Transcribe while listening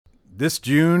This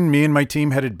June, me and my team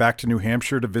headed back to New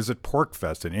Hampshire to visit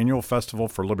PorcFest, an annual festival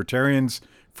for libertarians,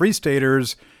 free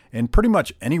staters, and pretty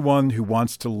much anyone who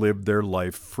wants to live their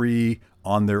life free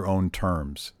on their own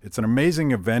terms. It's an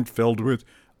amazing event filled with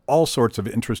all sorts of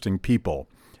interesting people.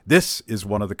 This is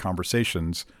one of the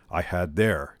conversations I had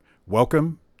there.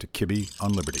 Welcome to Kibbe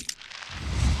on Liberty.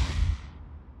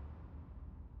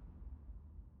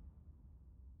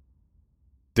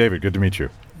 David, good to meet you.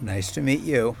 Nice to meet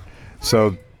you.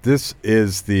 So this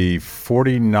is the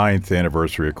 49th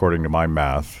anniversary, according to my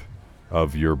math,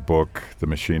 of your book, The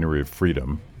Machinery of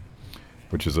Freedom,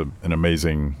 which is an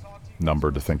amazing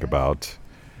number to think about.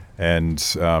 And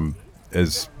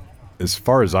as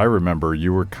far as I remember,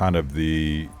 you were kind of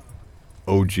the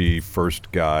OG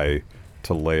first guy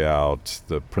to lay out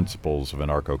the principles of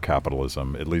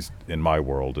anarcho-capitalism, at least in my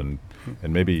world. And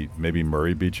maybe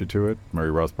Murray beat you to it, Murray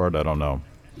Rothbard, I don't know.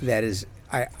 That is,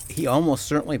 he almost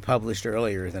certainly published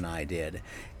earlier than I did,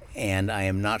 and I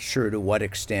am not sure to what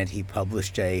extent he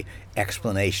published a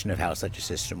explanation of how such a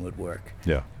system would work.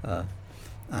 Yeah.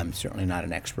 I'm certainly not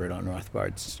an expert on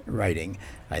Rothbard's writing.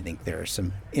 I think there are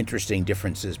some interesting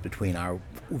differences between our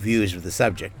views of the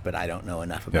subject, but I don't know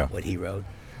enough about what he wrote.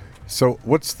 So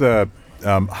what's the,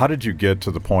 how did you get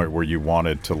to the point where you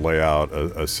wanted to lay out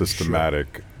a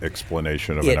systematic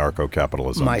explanation of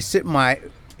anarcho-capitalism?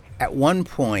 At one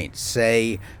point,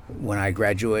 say when I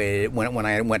graduated, when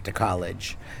I went to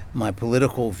college, my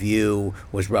political view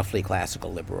was roughly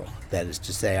classical liberal. That is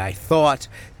to say, I thought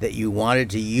that you wanted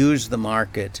to use the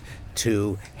market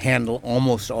to handle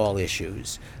almost all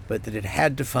issues, but that it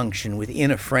had to function within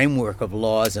a framework of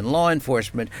laws and law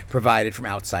enforcement provided from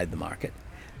outside the market,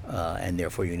 and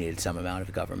therefore you needed some amount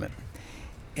of government.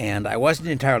 And I wasn't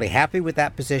entirely happy with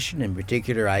that position. In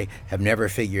particular, I have never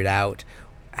figured out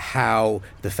how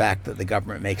the fact that the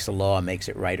government makes a law makes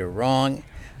it right or wrong.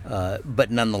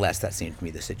 But nonetheless, that seemed to me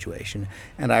the situation.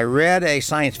 And I read a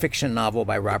science fiction novel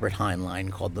by Robert Heinlein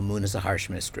called The Moon is a Harsh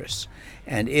Mistress.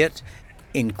 And it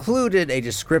included a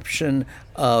description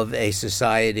of a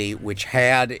society which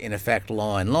had, in effect,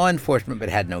 law and law enforcement, but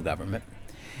had no government.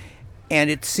 And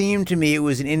it seemed to me it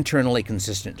was an internally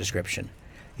consistent description.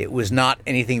 It was not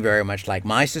anything very much like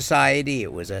my society.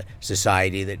 It was a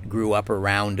society that grew up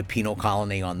around a penal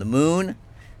colony on the moon.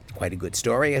 It's quite a good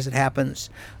story, as it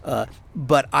happens.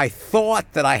 But I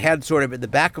thought that I had sort of at the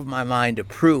back of my mind a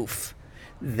proof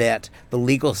that the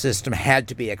legal system had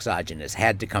to be exogenous,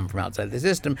 had to come from outside the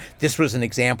system. This was an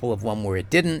example of one where it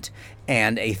didn't,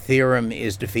 and a theorem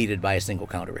is defeated by a single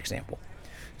counterexample.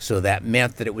 So that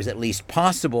meant that it was at least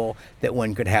possible that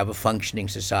one could have a functioning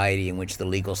society in which the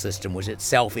legal system was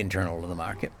itself internal to the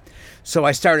market. So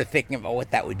I started thinking about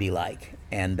what that would be like,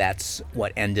 and that's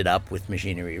what ended up with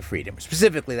Machinery of Freedom.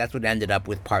 Specifically, that's what ended up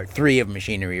with Part 3 of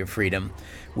Machinery of Freedom,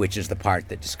 which is the part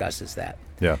that discusses that.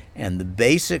 Yeah. And the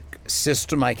basic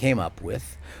system I came up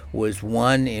with was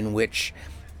one in which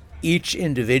each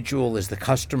individual is the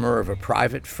customer of a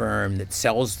private firm that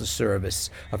sells the service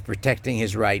of protecting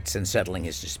his rights and settling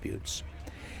his disputes.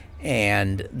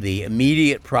 And the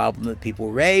immediate problem that people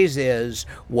raise is,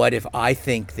 what if I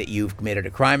think that you've committed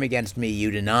a crime against me, you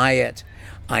deny it,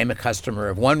 I'm a customer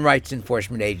of one rights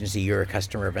enforcement agency, you're a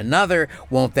customer of another,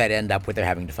 won't that end up with their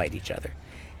having to fight each other?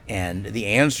 And the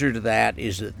answer to that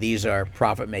is that these are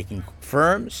profit-making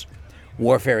firms.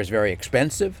 Warfare is very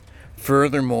expensive.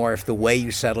 Furthermore, if the way you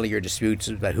settle your disputes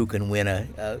is about who can win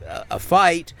a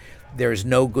fight, there's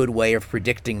no good way of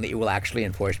predicting that you will actually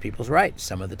enforce people's rights.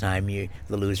 Some of the time, the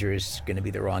loser is going to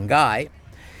be the wrong guy.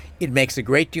 It makes a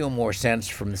great deal more sense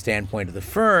from the standpoint of the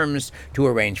firms to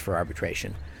arrange for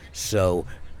arbitration. So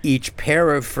each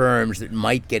pair of firms that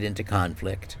might get into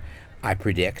conflict, I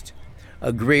predict,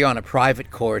 agree on a private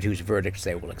court whose verdicts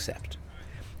they will accept.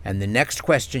 And the next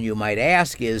question you might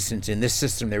ask is, since in this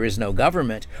system there is no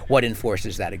government, what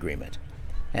enforces that agreement?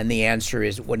 And the answer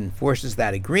is, what enforces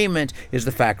that agreement is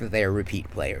the fact that they are repeat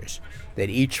players.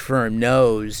 That each firm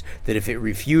knows that if it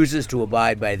refuses to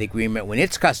abide by the agreement when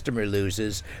its customer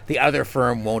loses, the other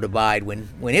firm won't abide when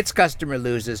its customer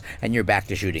loses, and you're back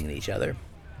to shooting at each other.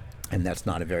 And that's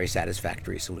not a very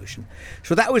satisfactory solution.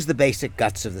 So that was the basic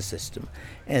guts of the system.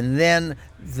 And then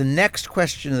the next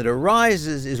question that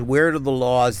arises is, where do the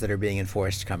laws that are being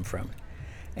enforced come from?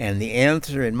 And the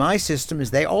answer in my system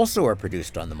is they also are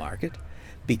produced on the market,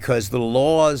 because the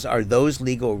laws are those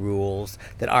legal rules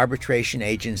that arbitration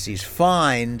agencies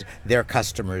find their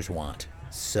customers want.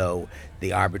 So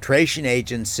the arbitration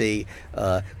agency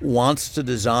wants to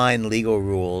design legal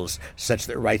rules such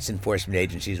that rights enforcement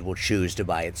agencies will choose to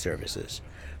buy its services.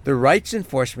 The rights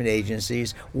enforcement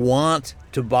agencies want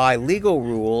to buy legal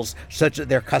rules such that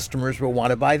their customers will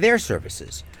want to buy their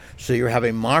services. So you have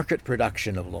a market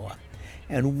production of law.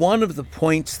 And one of the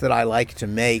points that I like to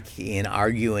make in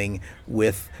arguing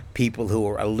with people who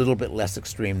are a little bit less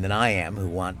extreme than I am, who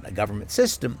want a government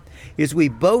system, is we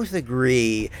both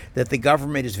agree that the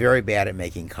government is very bad at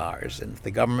making cars. And if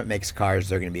the government makes cars,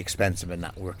 they're going to be expensive and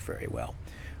not work very well.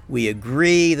 We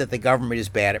agree that the government is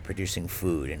bad at producing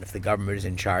food. And if the government is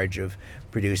in charge of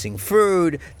producing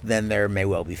food, then there may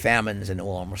well be famines, and it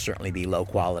will almost certainly be low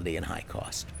quality and high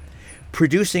cost.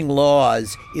 Producing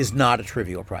laws is not a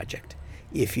trivial project.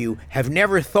 If you have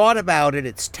never thought about it,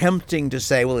 it's tempting to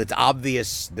say, well, it's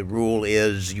obvious the rule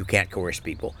is you can't coerce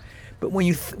people. But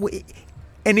when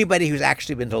anybody who's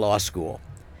actually been to law school,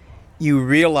 you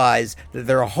realize that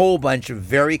there are a whole bunch of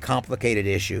very complicated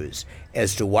issues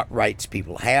as to what rights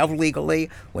people have legally.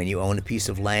 When you own a piece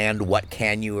of land, what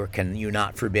can you or can you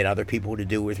not forbid other people to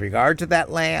do with regard to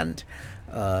that land?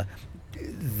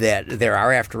 That there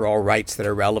are, after all, rights that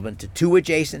are relevant to two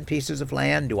adjacent pieces of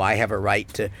land. Do I have a right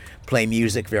to play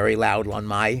music very loud on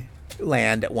my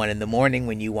land at 1 a.m.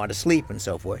 when you want to sleep, and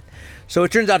so forth? So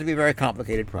it turns out to be a very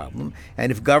complicated problem.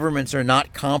 And if governments are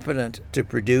not competent to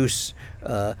produce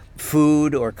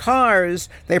food or cars,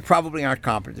 they probably aren't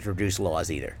competent to produce laws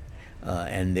either.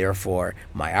 And therefore,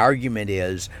 my argument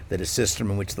is that a system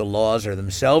in which the laws are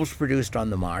themselves produced on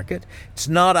the market, it's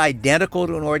not identical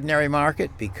to an ordinary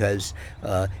market because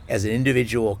as an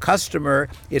individual customer,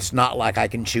 it's not like I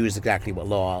can choose exactly what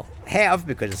law I'll have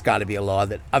because it's got to be a law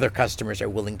that other customers are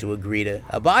willing to agree to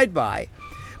abide by.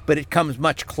 But it comes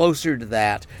much closer to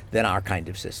that than our kind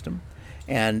of system.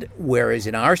 And whereas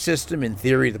in our system, in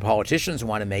theory, the politicians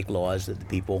want to make laws that the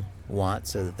people want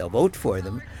so that they'll vote for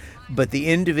them, but the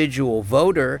individual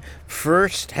voter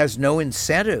first has no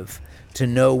incentive to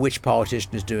know which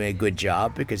politician is doing a good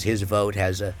job because his vote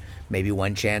has maybe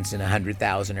one chance in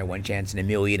 100,000 or one chance in a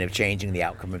million of changing the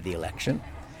outcome of the election.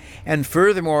 And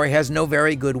furthermore, he has no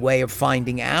very good way of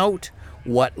finding out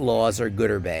what laws are good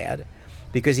or bad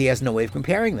because he has no way of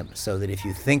comparing them. So that if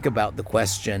you think about the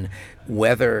question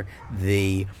whether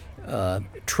the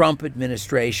Trump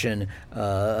administration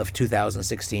of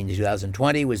 2016 to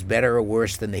 2020 was better or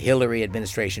worse than the Hillary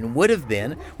administration would have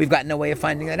been, we've got no way of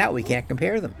finding that out. We can't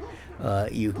compare them.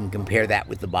 You can compare that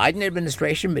with the Biden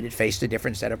administration, but it faced a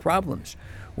different set of problems.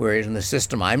 Whereas in the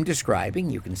system I'm describing,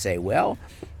 you can say, well,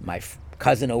 my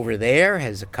cousin over there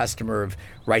has a customer of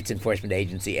Rights Enforcement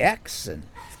Agency X, and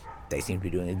they seem to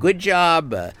be doing a good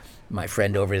job. My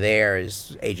friend over there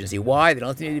is Agency Y. They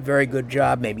don't do a very good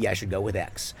job. Maybe I should go with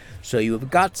X. So you've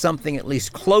got something at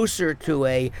least closer to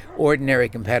a ordinary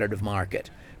competitive market,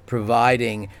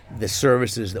 providing the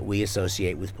services that we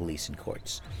associate with police and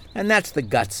courts. And that's the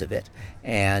guts of it.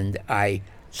 And I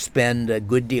spend a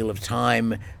good deal of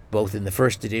time both in the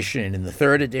first edition and in the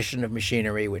third edition of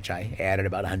Machinery, which I added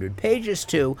about 100 pages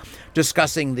to,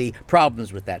 discussing the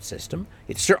problems with that system.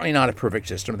 It's certainly not a perfect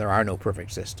system. There are no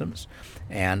perfect systems.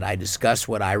 And I discuss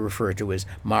what I refer to as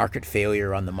market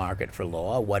failure on the market for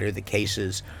law. What are the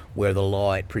cases where the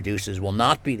law it produces will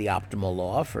not be the optimal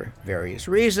law for various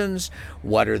reasons?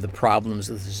 What are the problems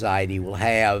that society will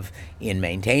have in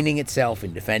maintaining itself,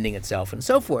 in defending itself, and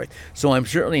so forth? So I'm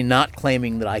certainly not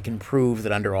claiming that I can prove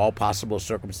that under all possible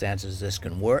circumstances this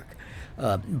can work.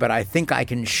 But I think I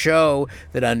can show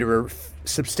that under a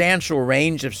substantial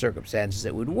range of circumstances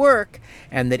it would work,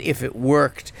 and that if it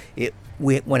worked,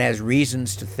 one has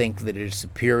reasons to think that it is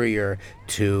superior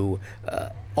to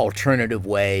alternative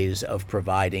ways of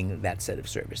providing that set of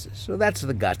services. So that's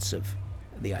the guts of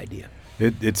the idea.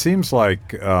 It seems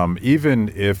like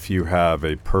even if you have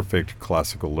a perfect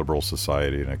classical liberal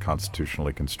society and a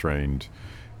constitutionally constrained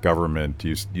government,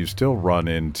 you still run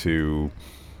into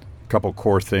a couple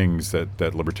core things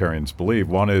that libertarians believe.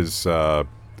 One is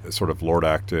sort of Lord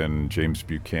Acton, James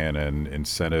Buchanan,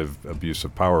 incentive abuse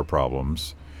of power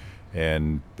problems.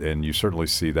 And you certainly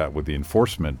see that with the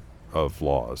enforcement of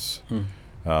laws.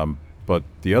 But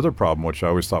the other problem, which I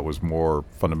always thought was more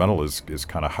fundamental, is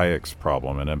kind of Hayek's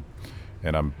problem.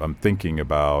 And I'm thinking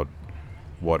about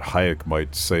what Hayek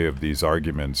might say of these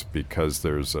arguments, because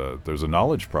there's a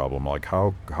knowledge problem. Like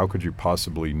how could you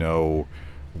possibly know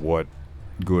what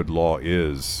good law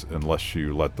is unless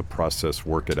you let the process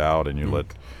work it out and you let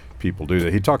people do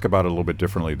that? He talked about it a little bit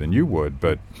differently than you would,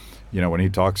 but when he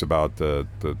talks about the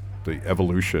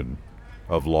evolution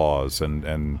of laws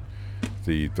and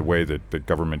the way that the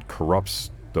government corrupts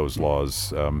those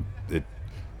laws,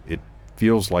 it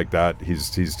feels like that he's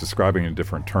describing in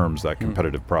different terms that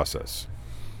competitive process.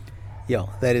 Yeah,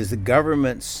 that is, the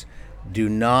governments do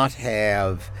not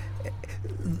have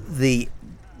the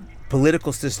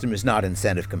political system is not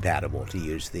incentive compatible, to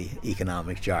use the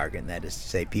economic jargon. That is to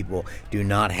say, people do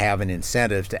not have an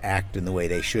incentive to act in the way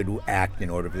they should act in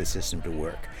order for the system to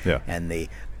work. Yeah. And the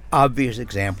obvious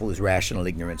example is rational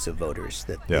ignorance of voters,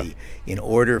 that in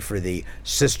order for the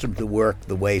system to work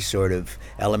the way sort of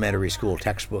elementary school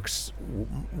textbooks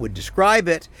would describe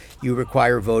it, you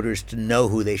require voters to know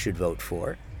who they should vote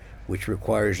for, which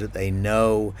requires that they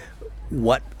know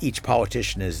what each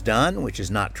politician has done, which is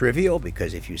not trivial,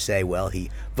 because if you say, well, he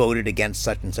voted against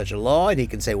such and such a law, and he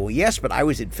can say, well, yes, but I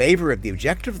was in favor of the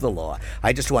objective of the law.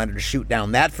 I just wanted to shoot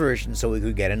down that version so we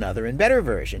could get another and better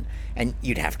version. And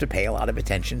you'd have to pay a lot of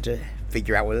attention to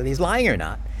figure out whether he's lying or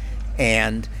not.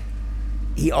 And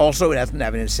he also doesn't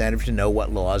have an incentive to know what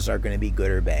laws are going to be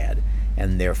good or bad.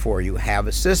 And therefore you have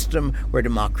a system where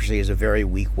democracy is a very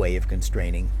weak way of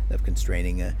constraining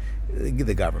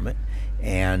the government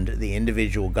and the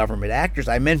individual government actors.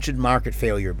 I mentioned market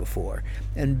failure before.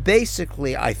 And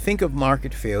basically, I think of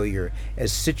market failure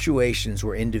as situations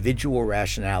where individual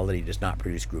rationality does not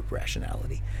produce group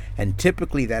rationality. And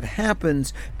typically that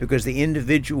happens because the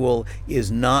individual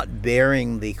is not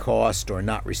bearing the cost or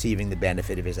not receiving the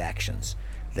benefit of his actions.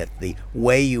 That the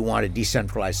way you want a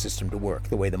decentralized system to work,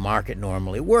 the way the market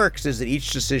normally works, is that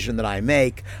each decision that I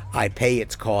make, I pay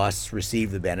its costs,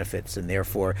 receive the benefits, and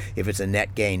therefore, if it's a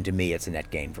net gain to me, it's a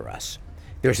net gain for us.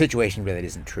 There are situations where that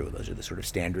isn't true. Those are the sort of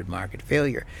standard market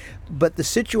failure. But the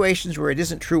situations where it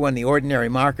isn't true on the ordinary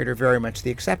market are very much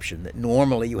the exception, that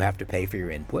normally you have to pay for your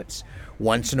inputs.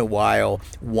 Once in a while,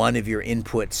 one of your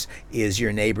inputs is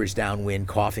your neighbors downwind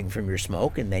coughing from your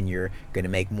smoke, and then you're going to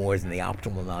make more than the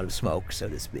optimal amount of smoke, so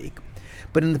to speak.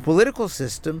 But in the political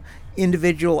system,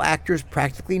 individual actors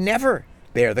practically never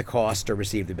bear the cost or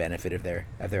receive the benefit of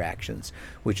their actions,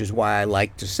 which is why I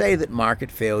like to say that market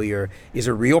failure is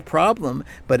a real problem,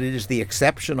 but it is the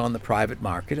exception on the private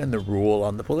market and the rule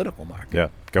on the political market. Yeah,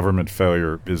 government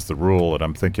failure is the rule, and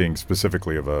I'm thinking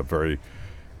specifically of a very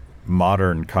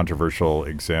modern controversial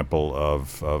example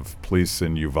of police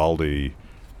in Uvalde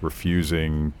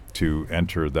refusing to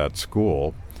enter that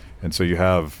school. And so you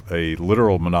have a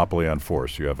literal monopoly on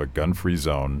force. You have a gun-free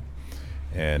zone,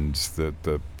 and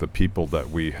the people that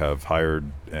we have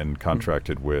hired and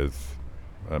contracted with,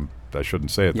 I shouldn't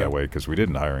say it that way because we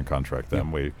didn't hire and contract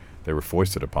them. They were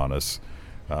foisted upon us.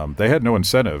 They had no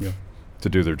incentive to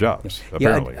do their jobs,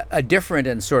 apparently. A different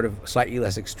and sort of slightly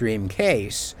less extreme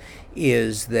case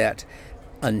is that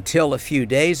until a few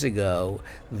days ago,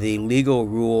 the legal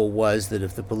rule was that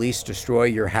if the police destroy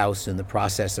your house in the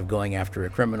process of going after a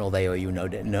criminal, they owe you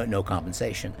no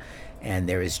compensation. And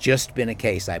there has just been a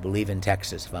case, I believe in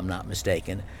Texas, if I'm not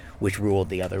mistaken, which ruled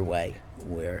the other way,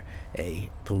 where a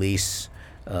police,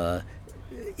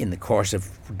 in the course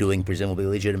of doing presumably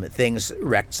legitimate things,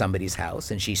 wrecked somebody's house,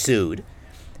 and she sued,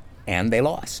 and they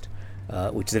lost,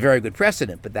 which is a very good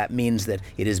precedent. But that means that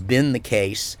it has been the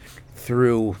case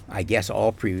through, I guess, I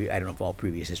don't know if all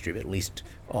previous history, but at least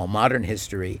all modern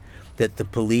history, that the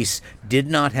police did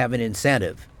not have an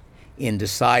incentive in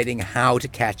deciding how to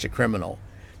catch a criminal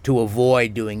to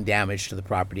avoid doing damage to the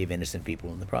property of innocent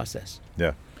people in the process.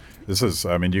 Yeah. This is,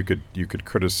 I mean, you could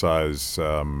criticize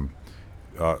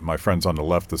my friends on the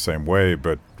left the same way,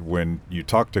 but when you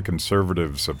talk to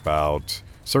conservatives about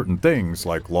certain things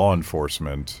like law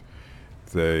enforcement,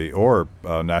 or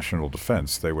national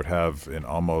defense, they would have an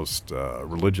almost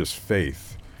religious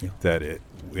faith that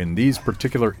in these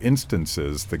particular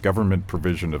instances, the government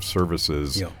provision of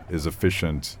services is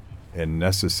efficient and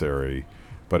necessary.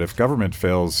 But if government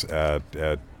fails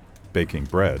at baking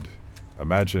bread,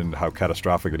 imagine how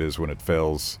catastrophic it is when it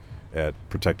fails at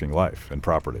protecting life and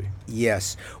property.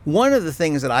 Yes. One of the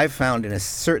things that I've found in a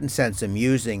certain sense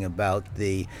amusing about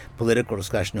the political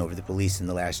discussion over the police in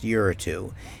the last year or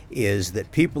two is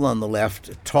that people on the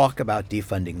left talk about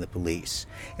defunding the police.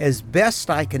 As best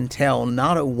I can tell,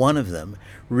 not a one of them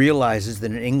realizes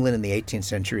that in England in the 18th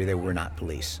century there were not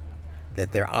police.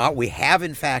 That we have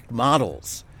in fact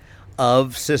models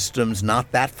of systems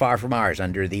not that far from ours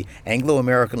under the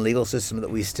Anglo-American legal system that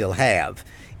we still have,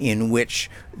 in which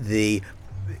the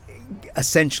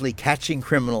essentially catching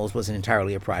criminals was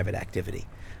entirely a private activity,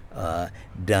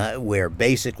 where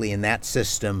basically in that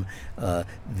system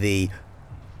the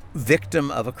victim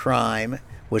of a crime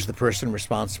was the person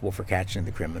responsible for catching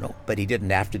the criminal, but he didn't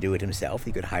have to do it himself.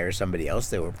 He could hire somebody else.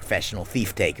 They were professional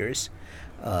thief takers.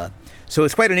 So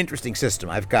it's quite an interesting system.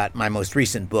 I've got my most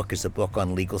recent book is a book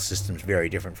on legal systems very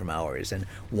different from ours, and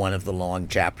one of the long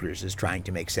chapters is trying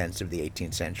to make sense of the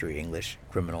 18th century English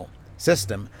criminal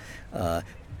system.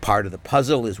 Part of the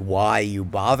puzzle is why you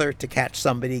bother to catch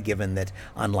somebody, given that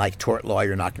unlike tort law,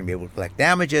 you're not going to be able to collect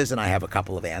damages, and I have a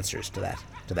couple of answers to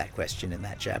to that question in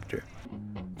that chapter.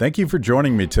 Thank you for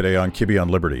joining me today on Kibbe on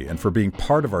Liberty and for being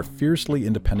part of our fiercely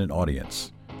independent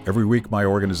audience. Every week, my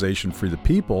organization, Free the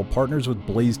People, partners with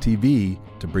Blaze TV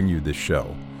to bring you this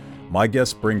show. My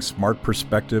guests bring smart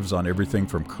perspectives on everything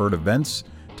from current events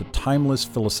to timeless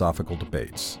philosophical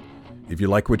debates. If you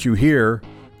like what you hear,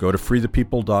 go to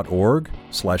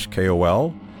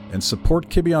freethepeople.org/KOL and support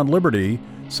Kibbe on Liberty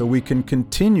so we can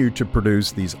continue to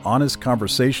produce these honest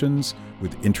conversations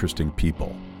with interesting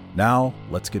people. Now,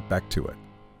 let's get back to it.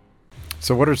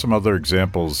 So what are some other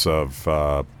examples of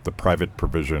the private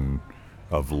provision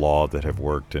of law that have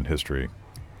worked in history?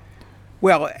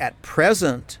 Well, at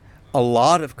present, a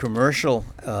lot of commercial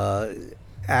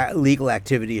legal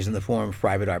activities in the form of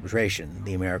private arbitration,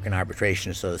 the American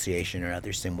Arbitration Association or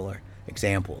other similar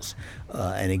examples.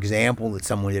 An example that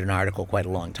someone did an article quite a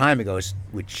long time ago,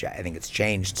 which I think it's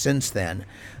changed since then,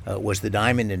 was the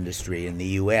diamond industry in the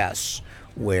U.S.,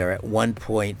 where at one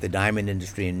point the diamond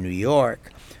industry in New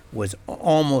York was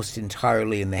almost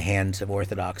entirely in the hands of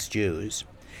Orthodox Jews,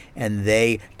 and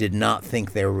they did not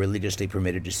think they were religiously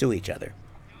permitted to sue each other.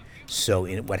 So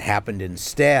what happened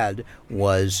instead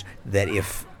was that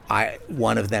if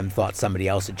one of them thought somebody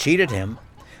else had cheated him,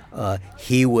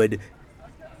 he would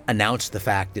announce the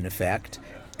fact in effect,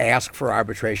 ask for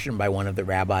arbitration by one of the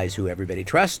rabbis who everybody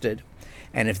trusted,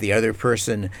 and if the other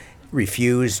person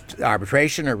refused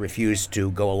arbitration or refused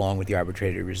to go along with the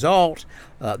arbitrated result,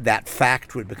 that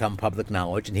fact would become public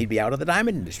knowledge and he'd be out of the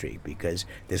diamond industry, because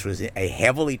this was a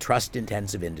heavily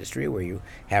trust-intensive industry where you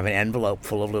have an envelope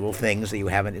full of little things that you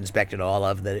haven't inspected all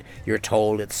of, that you're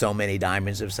told it's so many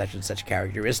diamonds of such and such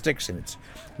characteristics and it's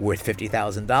worth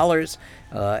 $50,000,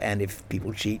 and if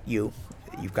people cheat you,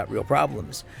 you've got real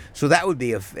problems. So that would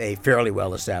be a fairly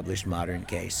well-established modern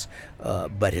case.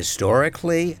 But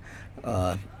historically,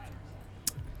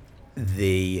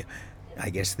 the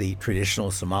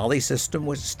traditional Somali system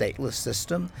was a stateless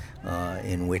system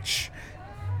in which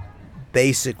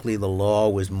basically the law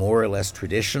was more or less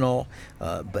traditional,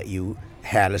 but you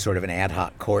had a sort of an ad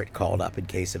hoc court called up in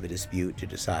case of a dispute to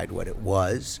decide what it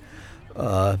was.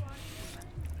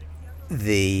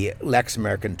 The Lex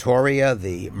Mercantoria,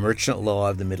 the merchant law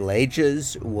of the Middle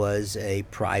Ages, was a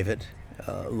private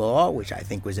law, which I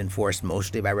think was enforced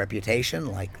mostly by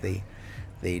reputation, like the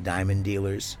diamond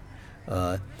dealers.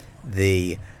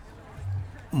 The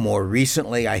more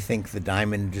recently, I think the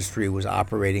diamond industry was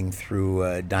operating through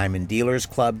a diamond dealers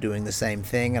club doing the same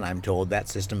thing, and I'm told that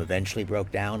system eventually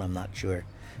broke down. I'm not sure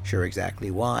exactly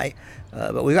why.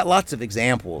 But we've got lots of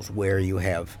examples where you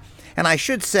have, and I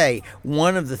should say,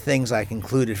 one of the things I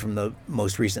concluded from the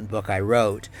most recent book I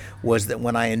wrote was that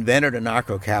when I invented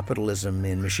anarcho-capitalism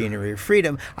in Machinery of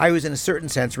Freedom, I was in a certain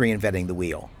sense reinventing the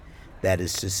wheel. That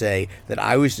is to say that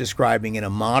I was describing in a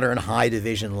modern high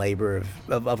division labor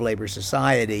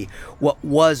society what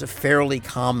was a fairly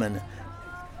common,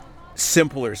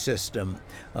 simpler system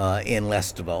in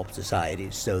less developed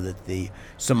societies, so that the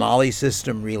Somali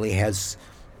system really has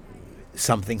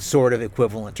something sort of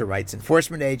equivalent to rights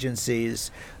enforcement agencies.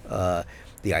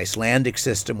 The Icelandic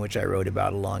system, which I wrote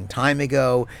about a long time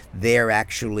ago, there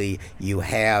actually you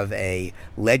have a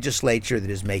legislature that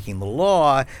is making the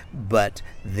law, but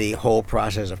the whole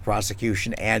process of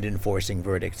prosecution and enforcing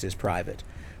verdicts is private.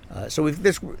 So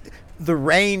the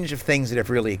range of things that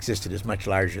have really existed is much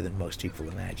larger than most people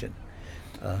imagine.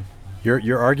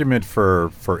 Your argument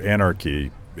for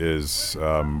anarchy is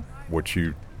what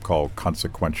you call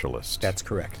consequentialist. That's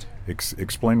correct.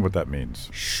 Explain what that means.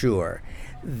 Sure.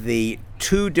 The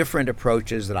two different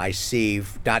approaches that I see,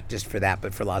 not just for that,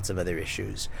 but for lots of other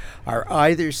issues, are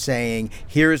either saying,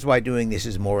 here is why doing this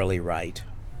is morally right,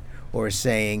 or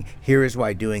saying, here is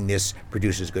why doing this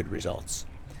produces good results.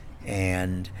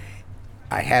 And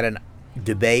I had a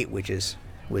debate which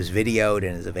was videoed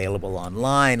and is available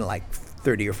online like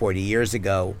 30 or 40 years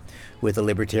ago with a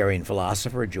libertarian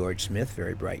philosopher, George Smith,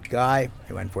 very bright guy,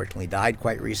 who unfortunately died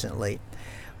quite recently,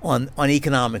 on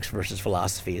economics versus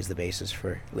philosophy as the basis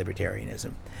for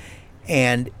libertarianism.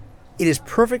 And it is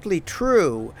perfectly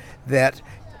true that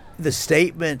the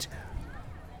statement,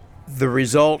 the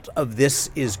result of this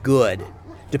is good,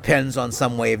 depends on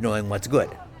some way of knowing what's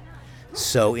good.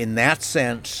 So in that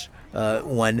sense,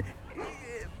 moral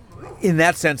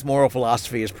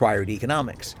philosophy is prior to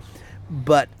economics.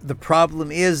 But the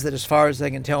problem is that as far as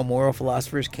I can tell, moral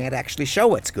philosophers can't actually show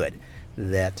what's good.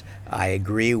 That I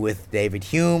agree with David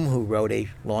Hume, who wrote a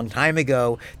long time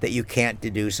ago that you can't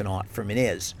deduce an ought from an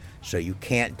is. So you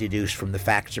can't deduce from the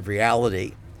facts of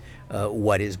reality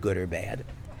what is good or bad.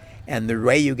 And the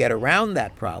way you get around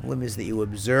that problem is that you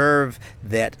observe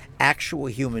that actual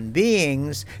human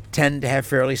beings tend to have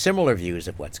fairly similar views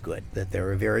of what's good, that there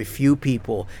are very few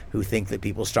people who think that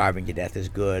people starving to death is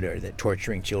good or that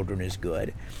torturing children is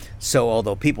good. So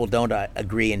although people don't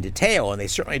agree in detail, and they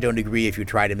certainly don't agree if you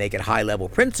try to make it high-level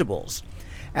principles,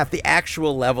 at the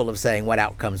actual level of saying what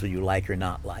outcomes would you like or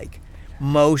not like,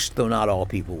 most, though not all,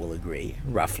 people will agree,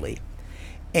 roughly.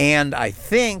 And I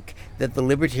think that the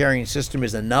libertarian system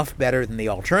is enough better than the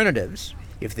alternatives.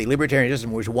 If the libertarian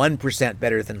system was 1%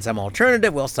 better than some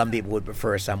alternative, well, some people would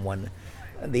prefer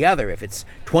the other. If it's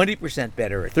 20%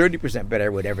 better or 30%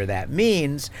 better, whatever that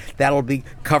means, that'll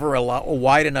cover a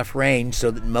wide enough range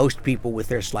so that most people with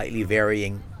their slightly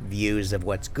varying views of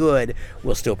what's good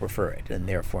will still prefer it. And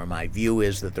therefore, my view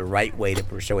is that the right way to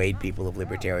persuade people of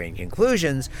libertarian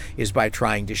conclusions is by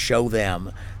trying to show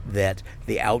them that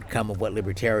the outcome of what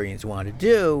libertarians want to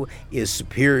do is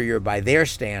superior by their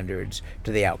standards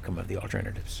to the outcome of the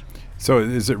alternatives. So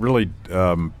is it really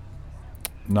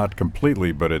not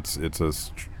completely, but it's a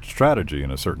strategy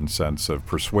in a certain sense of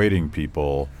persuading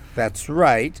people? That's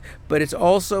right, but it's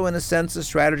also in a sense a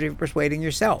strategy of persuading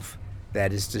yourself.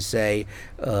 That is to say,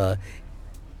 I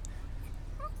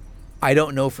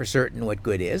don't know for certain what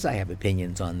good is. I have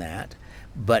opinions on that.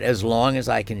 But as long as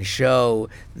I can show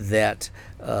that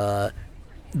the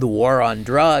war on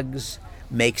drugs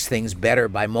makes things better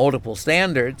by multiple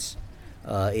standards,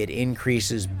 it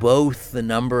increases both the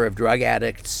number of drug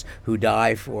addicts who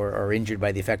die or are injured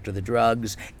by the effect of the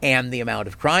drugs and the amount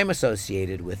of crime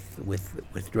associated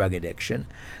with drug addiction.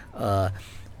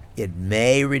 It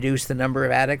may reduce the number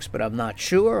of addicts, but I'm not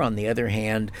sure. On the other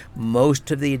hand, most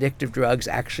of the addictive drugs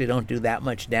actually don't do that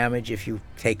much damage if you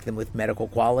take them with medical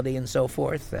quality and so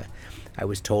forth. I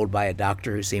was told by a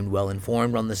doctor who seemed well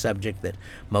informed on the subject that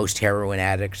most heroin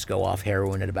addicts go off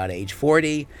heroin at about age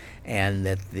 40, and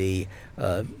that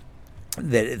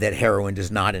that heroin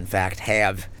does not in fact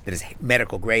have, that is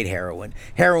medical grade heroin.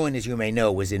 Heroin, as you may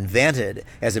know, was invented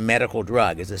as a medical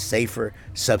drug, as a safer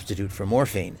substitute for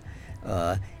morphine.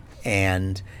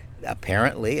 And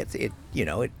apparently,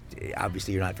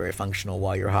 obviously you're not very functional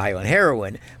while you're high on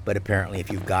heroin, but apparently if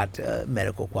you've got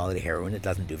medical quality heroin, it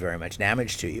doesn't do very much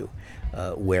damage to you.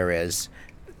 Whereas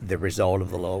the result of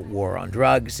the war on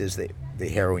drugs is that the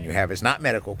heroin you have is not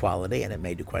medical quality, and it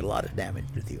may do quite a lot of damage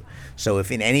with you. So if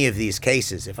in any of these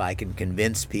cases, if I can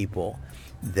convince people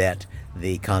that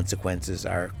the consequences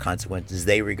are consequences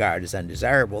they regard as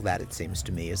undesirable, that, it seems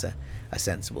to me, is a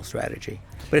sensible strategy.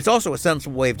 But it's also a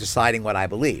sensible way of deciding what I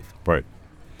believe. Right.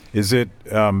 Is it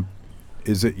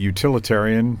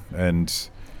utilitarian? And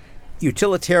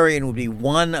utilitarian would be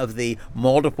one of the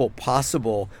multiple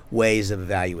possible ways of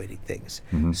evaluating things.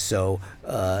 Mm-hmm. So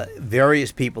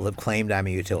various people have claimed I'm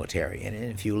a utilitarian.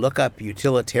 And if you look up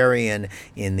utilitarian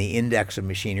in the index of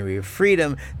Machinery of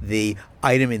Freedom, the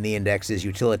item in the index is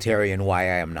utilitarian, why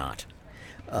I am not.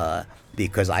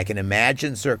 Because I can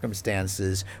imagine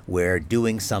circumstances where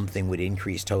doing something would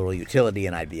increase total utility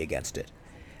and I'd be against it.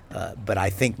 But I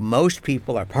think most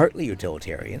people are partly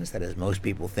utilitarians. That is, most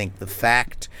people think the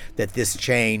fact that this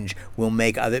change will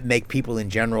make people in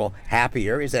general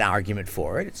happier is an argument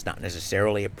for it. It's not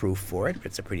necessarily a proof for it, but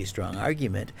it's a pretty strong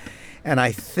argument. And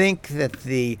I think that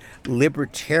the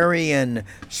libertarian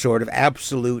sort of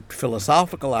absolute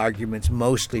philosophical arguments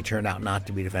mostly turn out not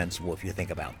to be defensible if you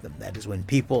think about them. That is, when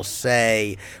people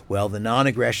say, well, the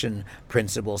non-aggression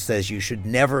principle says you should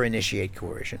never initiate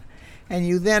coercion. And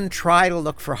you then try to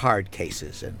look for hard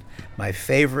cases. And my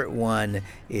favorite one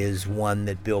is one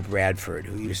that Bill Bradford,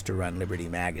 who used to run Liberty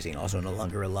Magazine, also no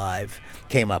longer alive,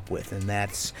 came up with. And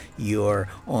that's, you're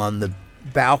on the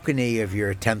balcony of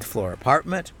your 10th floor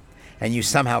apartment, and you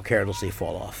somehow carelessly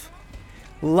fall off.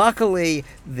 Luckily,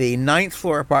 the 9th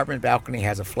floor apartment balcony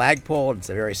has a flagpole. It's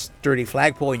a very sturdy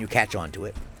flagpole, and you catch onto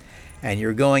it. And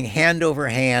you're going hand over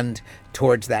hand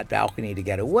towards that balcony to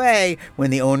get away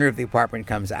when the owner of the apartment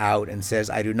comes out and says,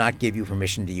 I do not give you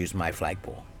permission to use my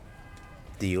flagpole.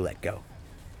 Do you let go?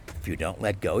 If you don't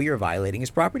let go, you're violating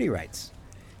his property rights.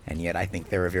 And yet I think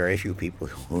there are very few people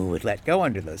who would let go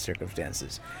under those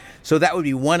circumstances. So that would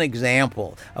be one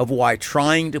example of why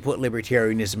trying to put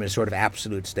libertarianism as sort of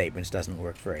absolute statements doesn't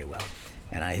work very well.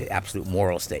 And absolute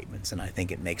moral statements. And I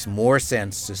think it makes more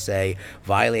sense to say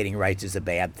violating rights is a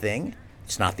bad thing.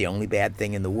 It's not the only bad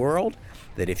thing in the world.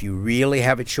 That if you really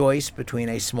have a choice between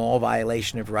a small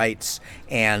violation of rights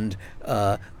and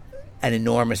an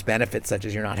enormous benefit, such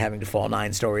as you're not having to fall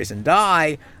 9 stories and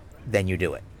die, then you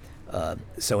do it.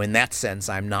 So in that sense,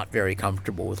 I'm not very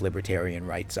comfortable with libertarian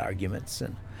rights arguments,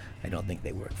 and I don't think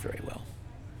they work very well.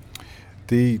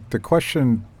 The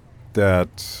question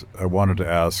that I wanted to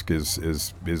ask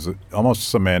is almost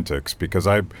semantics, because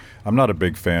I'm not a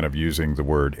big fan of using the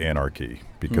word anarchy,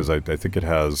 because I think it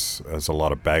has a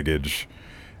lot of baggage,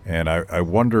 and I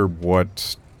wonder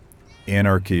what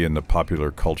anarchy in the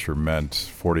popular culture meant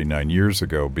 49 years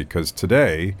ago, because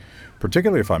today,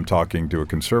 particularly if I'm talking to a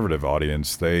conservative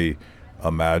audience, they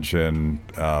imagine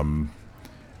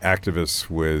activists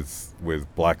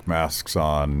with black masks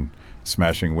on,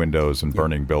 smashing windows and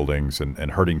burning buildings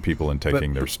and hurting people and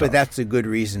taking their stuff. But that's a good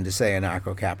reason to say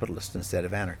anarcho-capitalist instead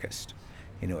of anarchist,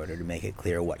 in order to make it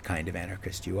clear what kind of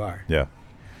anarchist you are. Yeah.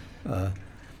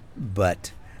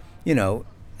 But,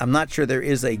 I'm not sure there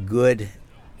is a good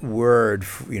word.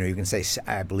 You can say,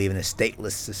 I believe in a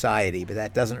stateless society, but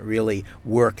that doesn't really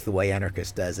work the way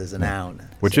anarchist does as a noun.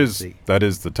 That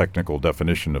is the technical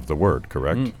definition of the word,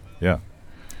 correct? Yeah.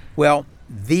 Well,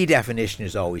 the definition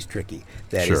is always tricky.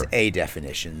 That is a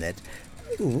definition that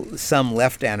some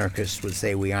left anarchists would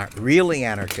say we aren't really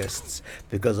anarchists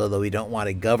because although we don't want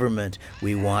a government,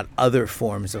 we want other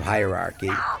forms of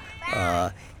hierarchy,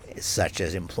 such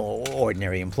as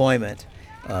ordinary employment.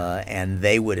 And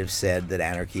they would have said that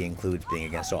anarchy includes being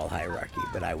against all hierarchy.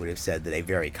 But I would have said that a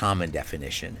very common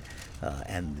definition,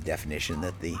 and the definition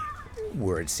that the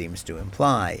word seems to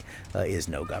imply, is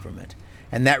no government.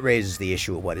 And that raises the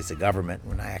issue of what is a government,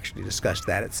 when I actually discussed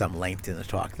that at some length in the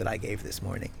talk that I gave this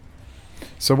morning.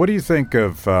 So what do you think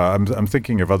of, I'm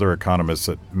thinking of other economists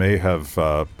that may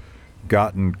have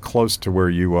gotten close to where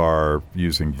you are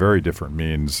using very different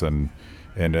means, and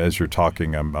as you're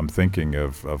talking, I'm thinking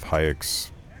of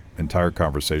Hayek's entire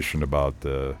conversation about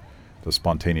the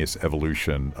spontaneous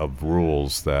evolution of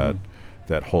rules that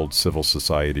hold civil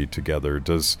society together.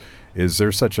 Is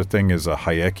there such a thing as a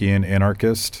Hayekian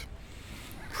anarchist?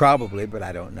 Probably, but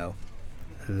I don't know.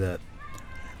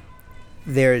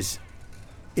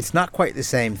 It's not quite the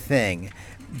same thing,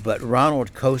 but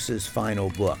Ronald Coase's final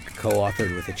book,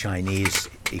 co-authored with a Chinese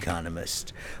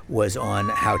economist, was on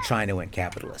how China went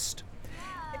capitalist.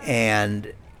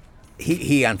 And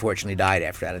he unfortunately died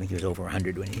after that. I think he was over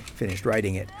 100 when he finished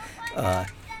writing it.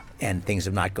 And things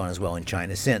have not gone as well in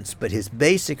China since. But his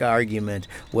basic argument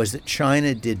was that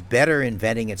China did better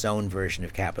inventing its own version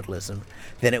of capitalism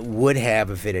than it would have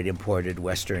if it had imported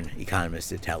Western economists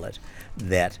to tell it.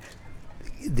 That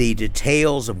the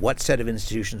details of what set of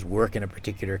institutions work in a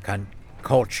particular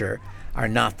culture are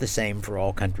not the same for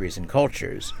all countries and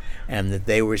cultures, and that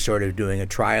they were sort of doing a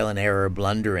trial and error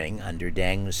blundering under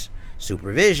Deng's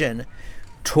supervision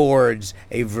towards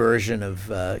a version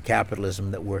of capitalism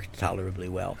that worked tolerably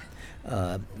well.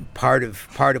 Part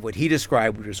of what he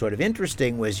described, which was sort of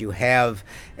interesting, was you have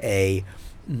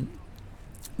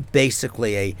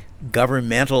basically a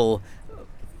governmental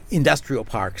industrial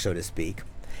park, so to speak,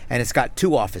 and it's got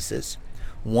two offices.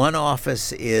 One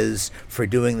office is for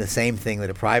doing the same thing that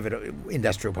a private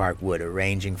industrial park would,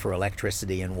 arranging for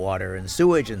electricity and water and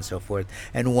sewage and so forth,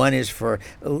 and one is for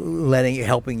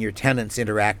helping your tenants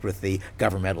interact with the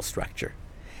governmental structure.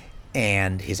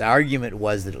 And his argument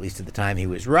was that, at least at the time he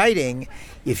was writing,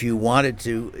 if you wanted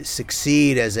to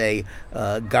succeed as a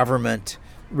government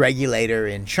regulator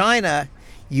in China,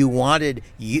 you wanted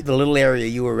the little area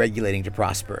you were regulating to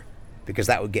prosper, because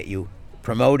that would get you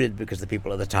promoted, because the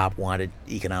people at the top wanted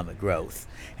economic growth,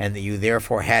 and that you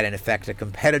therefore had in effect a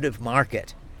competitive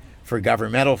market for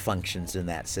governmental functions in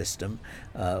that system,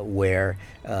 where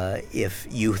if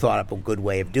you thought up a good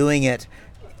way of doing it,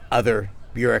 other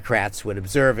bureaucrats would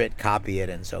observe it, copy it,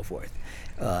 and so forth.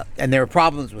 And there are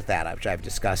problems with that, which I've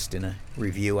discussed in a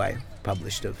review I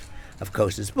published of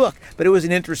Coase's book. But it was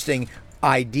an interesting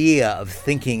idea of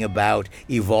thinking about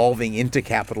evolving into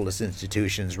capitalist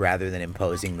institutions rather than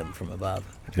imposing them from above,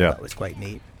 which I thought was quite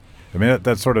neat. I mean,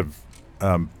 that sort of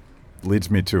leads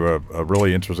me to a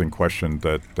really interesting question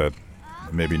that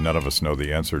maybe none of us know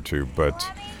the answer to, but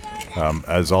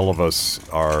as all of us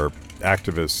are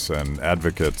activists and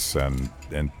advocates and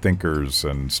thinkers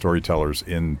and storytellers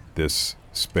in this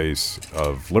space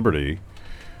of liberty,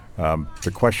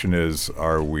 the question is,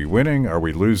 are we winning? Are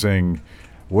we losing?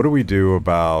 What do we do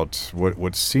about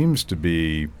what seems to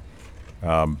be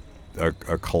a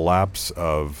collapse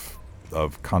of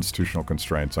constitutional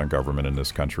constraints on government in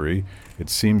this country? It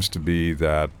seems to be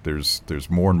that there's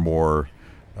more and more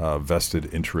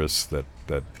vested interests that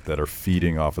are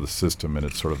feeding off of the system, and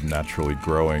it's sort of naturally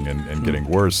growing and getting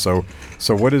worse. So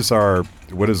what is our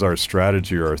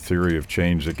strategy or our theory of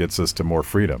change that gets us to more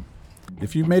freedom?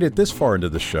 If you made it this far into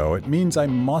the show, it means I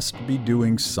must be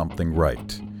doing something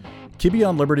right. Kibbe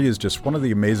on Liberty is just one of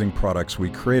the amazing products we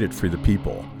created for the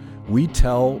people. We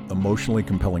tell emotionally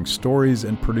compelling stories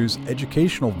and produce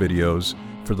educational videos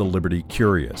for the liberty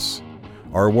curious.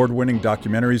 Our award-winning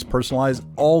documentaries personalize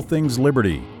all things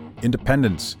liberty,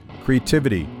 independence,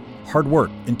 creativity, hard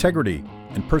work, integrity,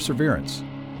 and perseverance.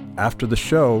 After the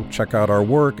show, check out our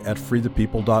work at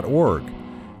freethepeople.org.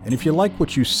 And if you like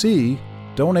what you see,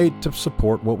 donate to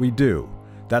support what we do.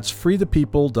 That's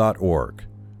freethepeople.org.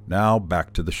 Now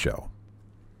back to the show.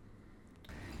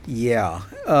 Yeah.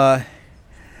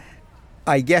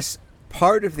 I guess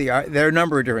part of there are a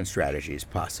number of different strategies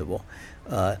possible.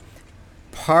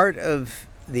 Part of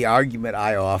the argument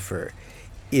I offer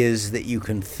is that you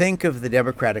can think of the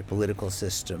democratic political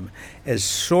system as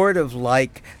sort of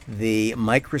like the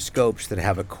microscopes that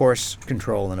have a coarse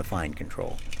control and a fine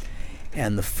control.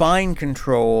 And the fine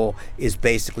control is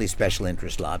basically special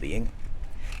interest lobbying,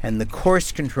 and the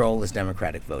coarse control is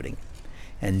democratic voting.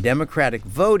 And democratic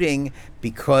voting,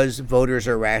 because voters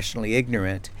are rationally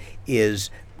ignorant, is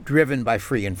driven by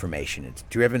free information. It's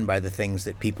driven by the things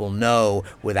that people know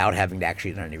without having to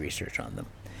actually do any research on them.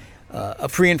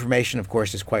 Free information, of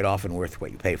course, is quite often worth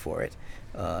what you pay for it.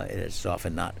 It is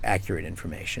often not accurate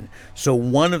information. So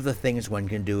one of the things one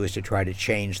can do is to try to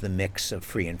change the mix of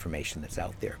free information that's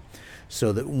out there.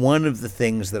 So that one of the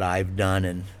things that I've done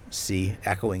and see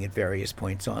echoing at various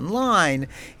points online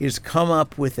is come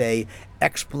up with a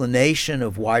explanation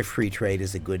of why free trade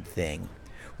is a good thing,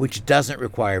 which doesn't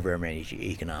require very many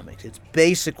economics. It's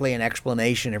basically an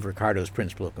explanation of Ricardo's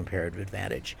principle of comparative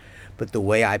advantage. But the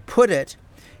way I put it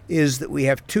is that we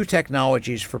have two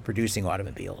technologies for producing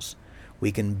automobiles.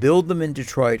 We can build them in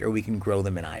Detroit or we can grow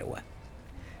them in Iowa.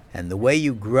 And the way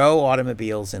you grow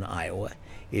automobiles in Iowa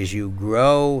is you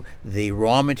grow the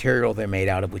raw material they're made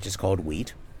out of, which is called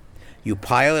wheat. You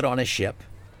pile it on a ship.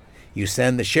 You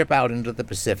send the ship out into the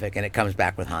Pacific, and it comes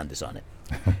back with Hondas on it.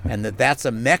 And that's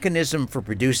a mechanism for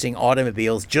producing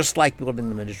automobiles just like building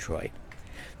them in Detroit.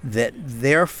 That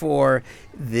therefore,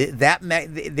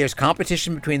 there's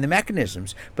competition between the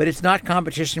mechanisms, but it's not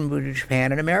competition between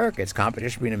Japan and America. It's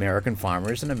competition between American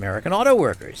farmers and American auto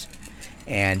workers.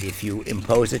 And if you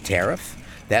impose a tariff,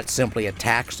 that's simply a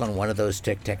tax on one of those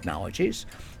technologies.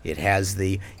 It has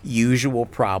the usual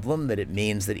problem that it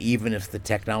means that even if the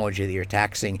technology that you're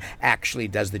taxing actually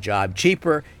does the job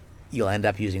cheaper, you'll end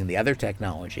up using the other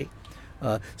technology.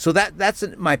 So that's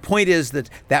my point is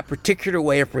that particular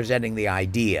way of presenting the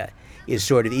idea is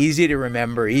sort of easy to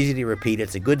remember, easy to repeat.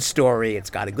 It's a good story. It's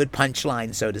got a good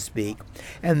punchline, so to speak.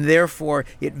 And therefore,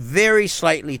 it very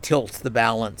slightly tilts the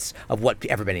balance of what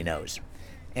everybody knows.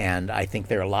 And I think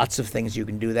there are lots of things you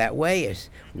can do that way.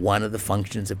 One of the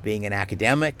functions of being an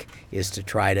academic is to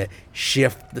try to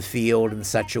shift the field in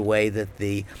such a way that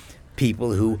the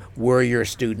people who were your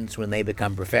students when they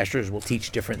become professors will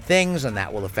teach different things, and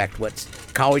that will affect what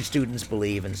college students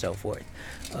believe and so forth.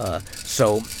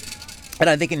 And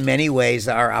I think in many ways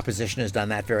our opposition has done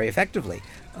that very effectively,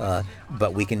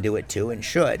 but we can do it too and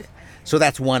should. So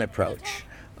that's one approach.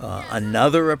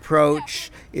 Another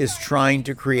approach is trying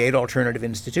to create alternative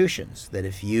institutions, that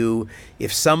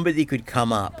if somebody could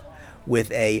come up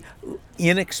with a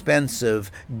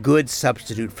inexpensive, good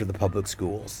substitute for the public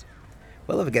schools,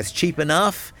 well, if it gets cheap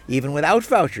enough, even without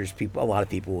vouchers, a lot of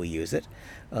people will use it,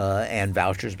 and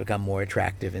vouchers become more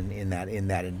attractive in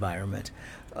that environment.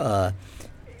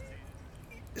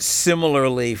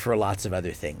 Similarly, for lots of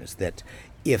other things, that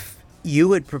if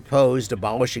you had proposed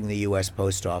abolishing the U.S.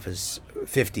 Post Office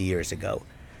 50 years ago,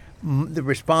 the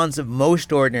response of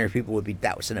most ordinary people would be,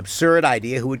 that was an absurd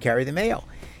idea, who would carry the mail?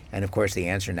 And of course the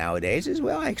answer nowadays is,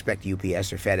 well, I expect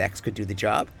UPS or FedEx could do the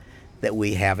job. That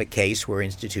we have a case where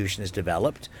institution is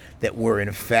developed, that we're in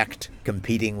effect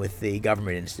competing with the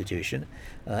government institution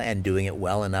and doing it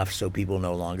well enough so people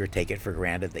no longer take it for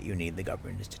granted that you need the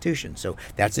government institution. So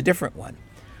that's a different one.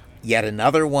 Yet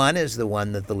another one is the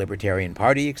one that the Libertarian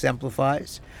Party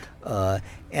exemplifies.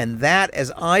 And that,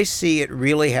 as I see it,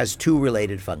 really has two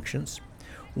related functions.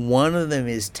 One of them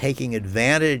is taking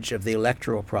advantage of the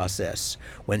electoral process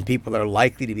when people are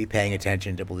likely to be paying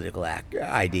attention to political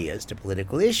ideas, to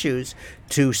political issues,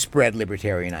 to spread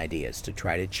libertarian ideas, to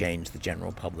try to change the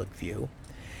general public view.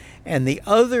 And the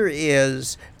other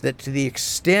is that to the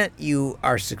extent you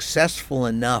are successful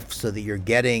enough so that you're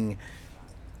getting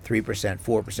 3%,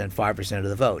 4%, 5% of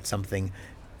the vote, something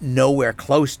nowhere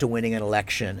close to winning an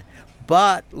election,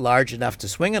 but large enough to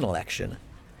swing an election,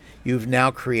 you've now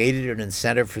created an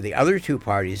incentive for the other two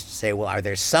parties to say, well, are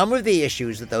there some of the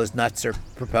issues that those nuts are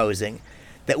proposing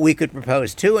that we could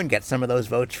propose too and get some of those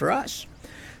votes for us?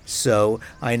 So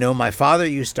I know my father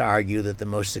used to argue that the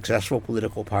most successful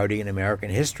political party in American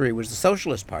history was the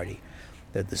Socialist Party,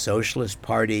 that the Socialist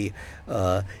Party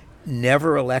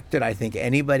never elected, I think,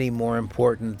 anybody more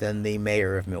important than the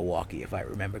mayor of Milwaukee, if I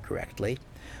remember correctly.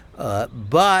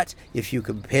 But if you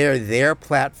compare their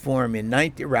platform in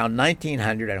around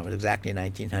 1900, I don't know exactly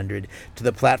 1900, to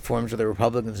the platforms of the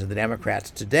Republicans and the Democrats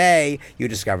today, you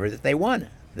discover that they won,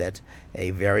 that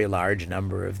a very large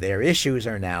number of their issues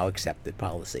are now accepted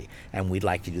policy. And we'd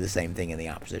like to do the same thing in the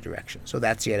opposite direction. So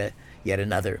that's yet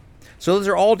another. So those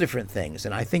are all different things.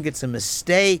 And I think it's a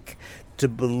mistake to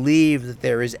believe that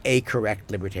there is a correct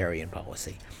libertarian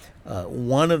policy.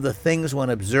 One of the things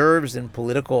one observes in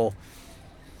political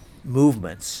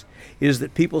movements is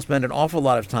that people spend an awful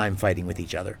lot of time fighting with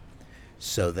each other.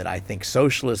 So that I think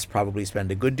socialists probably spend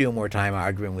a good deal more time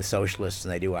arguing with socialists than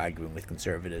they do arguing with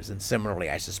conservatives. And similarly,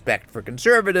 I suspect, for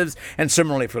conservatives, and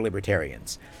similarly for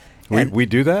libertarians. We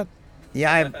do that?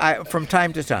 Yeah, I from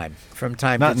time to time.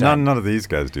 None of these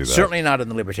guys do that. Certainly not in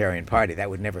the Libertarian Party. That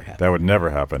would never happen. That would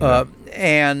never happen. No.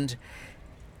 And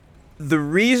the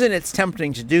reason it's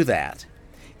tempting to do that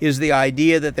is the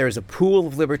idea that there's a pool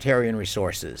of libertarian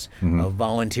resources, of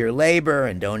volunteer labor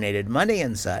and donated money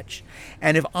and such.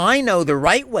 And if I know the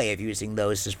right way of using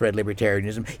those to spread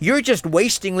libertarianism, you're just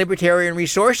wasting libertarian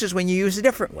resources when you use a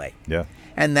different way. Yeah.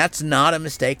 And that's not a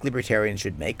mistake libertarians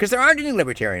should make, because there aren't any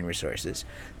libertarian resources.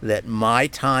 That my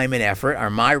time and effort are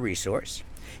my resource.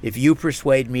 If you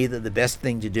persuade me that the best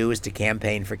thing to do is to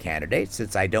campaign for candidates,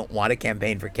 since I don't want to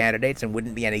campaign for candidates and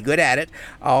wouldn't be any good at it,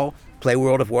 I'll play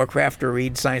World of Warcraft or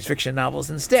read science fiction novels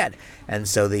instead. And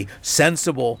so the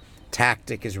sensible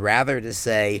tactic is rather to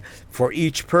say, for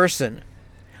each person,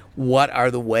 what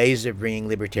are the ways of bringing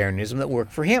libertarianism that work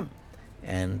for him?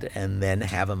 And then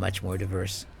have a much more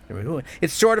diverse.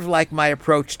 It's sort of like my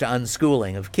approach to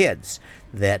unschooling of kids,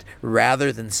 that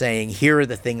rather than saying, here are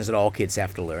the things that all kids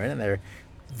have to learn, and there are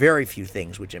very few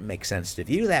things which it makes sense to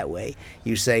view that way,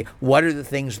 you say, what are the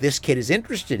things this kid is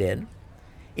interested in?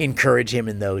 Encourage him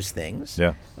in those things.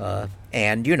 Yeah.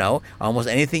 And, almost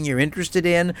anything you're interested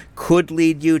in could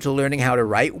lead you to learning how to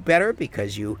write better,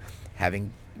 because you,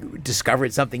 having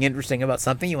discovered something interesting about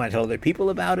something, you want to tell other people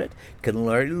about it, can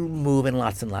move in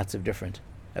lots and lots of different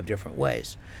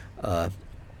ways.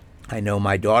 I know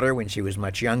my daughter, when she was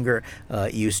much younger,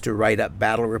 used to write up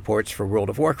battle reports for World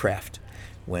of Warcraft.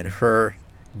 When her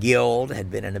guild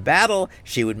had been in a battle,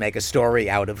 she would make a story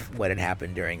out of what had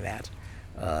happened during that.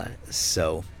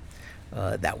 So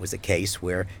that was a case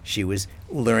where she was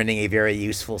learning a very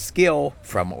useful skill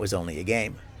from what was only a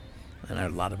game. And there are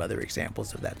a lot of other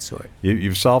examples of that sort.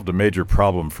 You've solved a major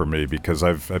problem for me, because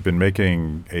I've been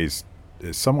making a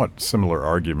somewhat similar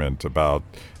argument about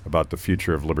the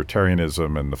future of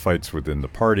libertarianism and the fights within the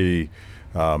party.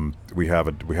 We had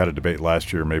a debate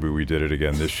last year, maybe we did it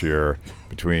again this year,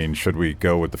 between should we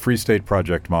go with the Free State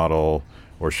Project model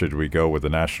or should we go with the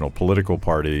National Political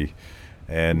Party?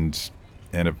 And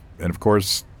of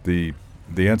course the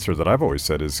answer that I've always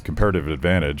said is comparative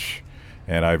advantage.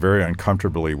 And I very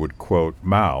uncomfortably would quote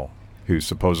Mao, who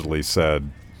supposedly said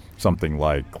something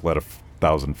like, let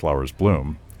 1,000 flowers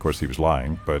bloom. Of course, he was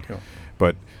lying, but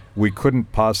we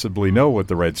couldn't possibly know what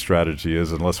the right strategy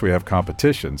is unless we have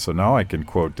competition. So now I can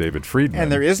quote David Friedman.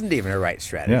 And there isn't even a right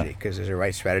strategy, because there's a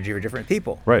right strategy for different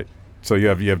people. Right. So you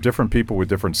have different people with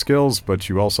different skills, but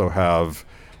you also have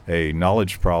a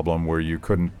knowledge problem where you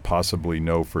couldn't possibly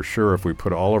know for sure if we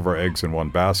put all of our eggs in one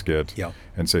basket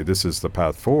and say this is the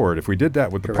path forward. If we did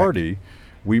that with the party,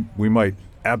 we might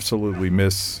absolutely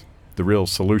miss the real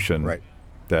solution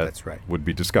that would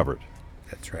be discovered.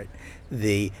 That's right.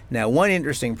 Now, one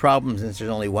interesting problem, since there's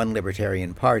only one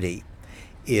libertarian party,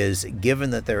 is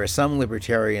given that there are some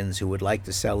libertarians who would like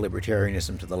to sell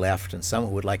libertarianism to the left and some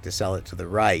who would like to sell it to the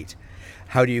right,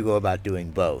 how do you go about doing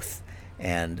both?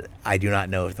 And I do not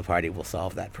know if the party will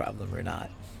solve that problem or not.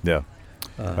 Yeah.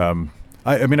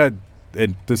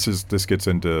 This gets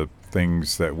into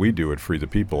things that we do at Free the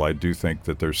People. I do think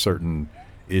that there's certain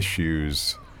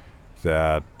issues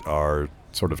that are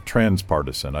sort of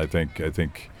transpartisan. I think,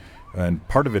 and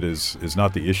part of it is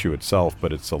not the issue itself,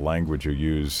 but it's the language you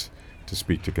use to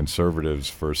speak to conservatives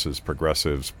versus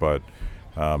progressives. But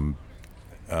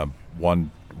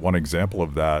one example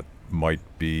of that might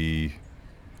be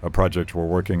a project we're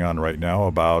working on right now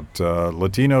about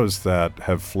Latinos that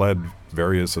have fled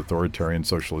various authoritarian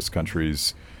socialist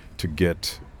countries to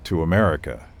get to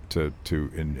America to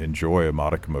enjoy a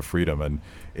modicum of freedom. And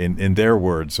in their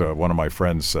words, one of my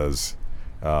friends says,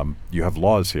 you have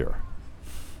laws here.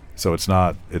 So it's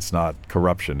not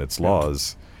corruption, it's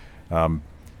laws. And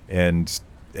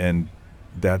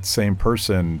that same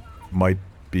person might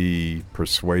be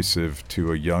persuasive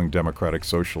to a young democratic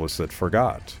socialist that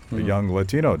forgot, a young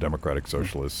Latino democratic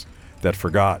socialist that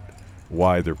forgot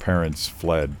why their parents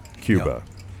fled Cuba.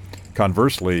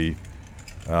 Conversely,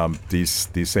 these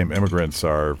same immigrants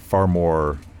are far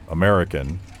more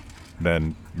American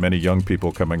than many young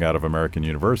people coming out of American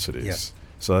universities. Yes.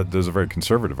 So there's a very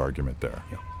conservative argument there.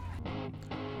 Yeah.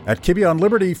 At Kibbe on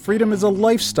Liberty, freedom is a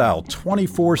lifestyle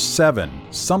 24/7,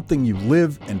 something you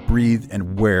live and breathe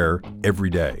and wear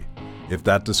every day. If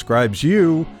that describes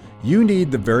you, you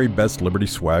need the very best Liberty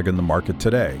swag in the market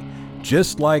today,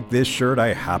 just like this shirt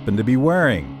I happen to be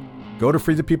wearing. Go to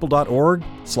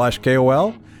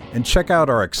freethepeople.org/KOL and check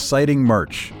out our exciting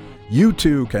merch. You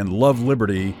too can love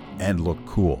Liberty and look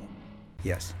cool.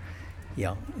 Yes.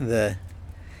 Yeah.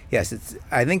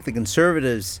 I think the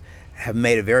conservatives have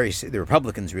made the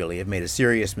Republicans really have made a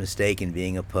serious mistake in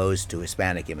being opposed to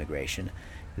Hispanic immigration.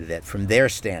 That from their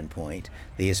standpoint,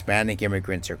 the Hispanic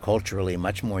immigrants are culturally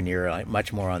much more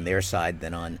on their side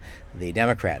than on the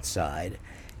Democrat side.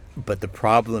 But the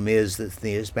problem is that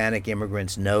the Hispanic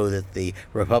immigrants know that the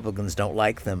Republicans don't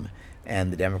like them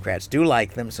and the Democrats do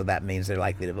like them, so that means they're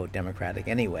likely to vote Democratic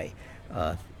anyway.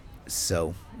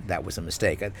 So that was a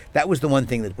mistake. That was the one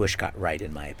thing that Bush got right,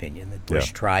 in my opinion, that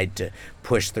Bush tried to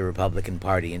push the Republican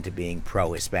Party into being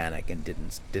pro-Hispanic and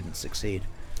didn't succeed.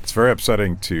 It's very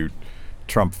upsetting to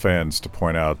Trump fans to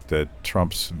point out that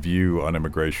Trump's view on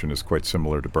immigration is quite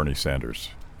similar to Bernie Sanders.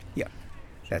 Yeah,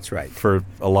 that's right. For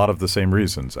a lot of the same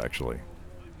reasons, actually.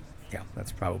 Yeah,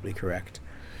 that's probably correct.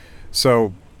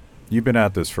 So you've been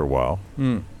at this for a while.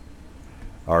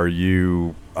 Are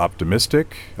you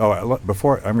optimistic? Oh,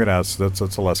 before I'm going to ask, that's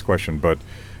the last question, but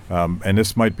and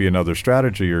this might be another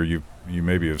strategy, or you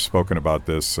maybe have spoken about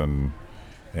this and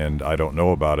I don't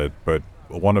know about it, but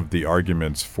one of the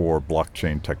arguments for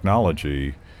blockchain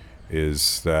technology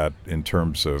is that in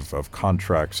terms of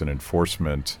contracts and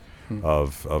enforcement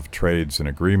of trades and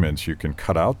agreements, you can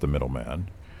cut out the middleman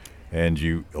and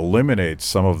you eliminate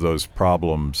some of those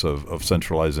problems of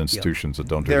centralized institutions that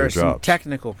don't do their jobs. There are some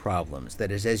technical problems.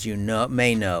 That is, as you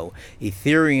may know,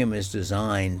 Ethereum is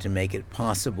designed to make it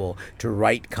possible to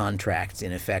write contracts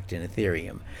in effect in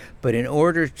Ethereum. But in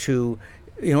order for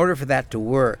that to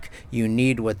work, you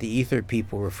need what the Ether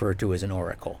people refer to as an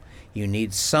oracle. You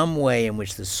need some way in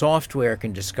which the software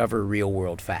can discover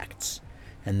real-world facts.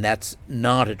 And that's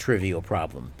not a trivial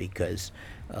problem, because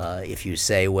if you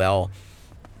say, well,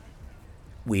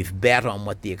 we've bet on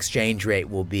what the exchange rate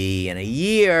will be in a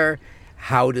year,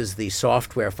 how does the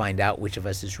software find out which of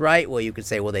us is right? Well, you could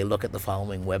say, well, they look at the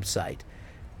following website.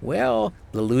 Well,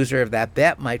 the loser of that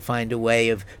bet might find a way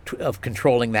of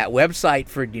controlling that website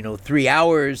for 3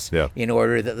 hours in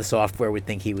order that the software would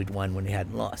think he would won when he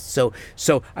hadn't lost. So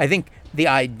I think the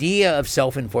idea of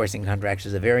self-enforcing contracts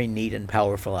is a very neat and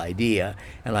powerful idea,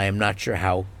 and I am not sure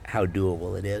how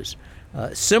doable it is.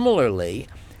 Similarly,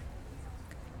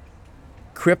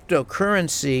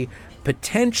 cryptocurrency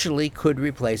potentially could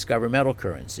replace governmental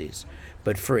currencies,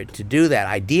 but for it to do that,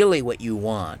 ideally what you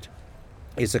want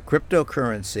is a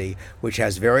cryptocurrency which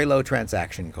has very low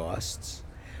transaction costs,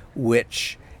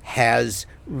 which has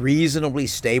reasonably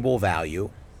stable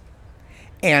value,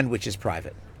 and which is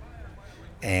private.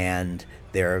 And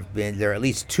there are at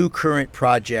least two current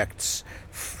projects,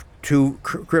 two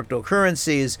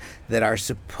cryptocurrencies that are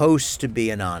supposed to be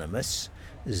anonymous,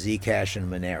 Zcash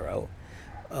and Monero.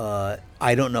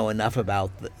 I don't know enough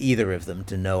about either of them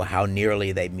to know how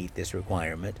nearly they meet this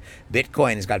requirement.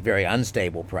 Bitcoin has got very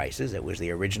unstable prices. It was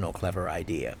the original clever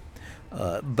idea.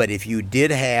 But if you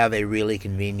did have a really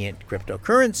convenient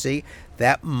cryptocurrency,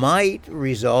 that might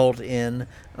result in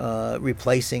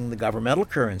replacing the governmental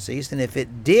currencies. And if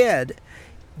it did,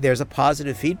 there's a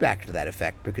positive feedback to that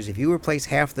effect, because if you replace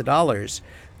half the dollars,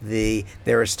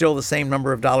 there are still the same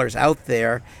number of dollars out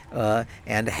there,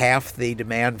 and half the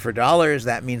demand for dollars.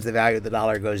 That means the value of the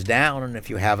dollar goes down, and if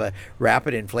you have a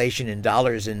rapid inflation in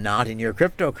dollars and not in your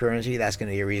cryptocurrency, that's going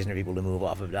to be a reason for people to move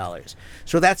off of dollars.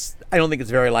 So I don't think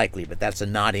it's very likely, but that's a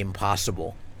not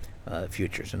impossible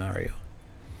future scenario.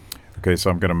 Okay, so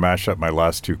I'm going to mash up my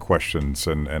last two questions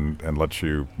and let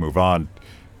you move on,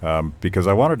 because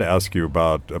I wanted to ask you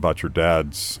about your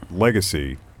dad's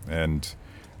legacy, and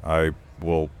I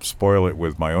will spoil it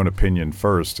with my own opinion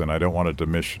first, and I don't want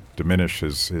to diminish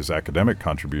his academic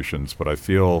contributions, but I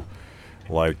feel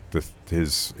like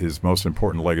his most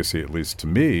important legacy, at least to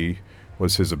me,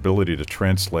 was his ability to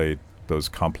translate those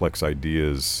complex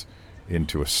ideas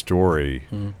into a story,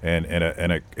 and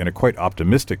a quite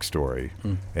optimistic story,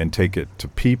 and take it to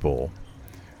people.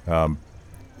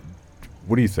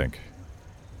 What do you think?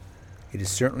 It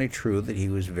is certainly true that he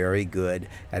was very good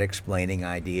at explaining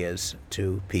ideas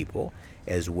to people,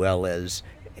 as well as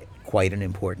quite an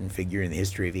important figure in the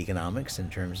history of economics in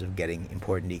terms of getting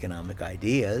important economic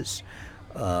ideas.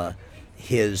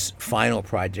 His final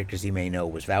project, as you may know,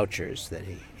 was vouchers. That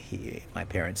my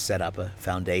parents set up a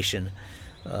foundation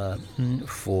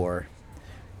for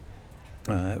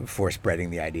for spreading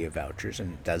the idea of vouchers,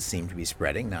 and it does seem to be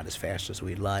spreading, not as fast as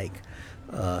we'd like.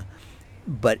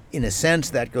 But in a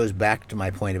sense, that goes back to my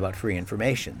point about free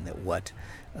information, that what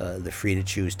the Free to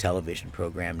Choose television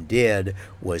program did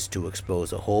was to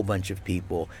expose a whole bunch of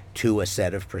people to a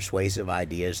set of persuasive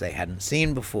ideas they hadn't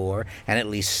seen before, and at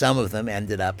least some of them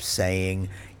ended up saying,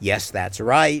 yes, that's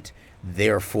right.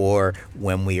 Therefore,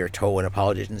 when we are told, when a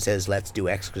politician says, let's do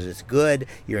X because it's good,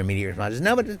 your immediate response is,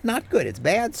 no, but it's not good, it's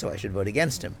bad, so I should vote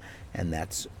against him. And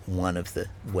that's one of the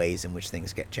ways in which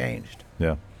things get changed.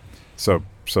 Yeah. So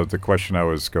the question I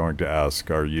was going to ask,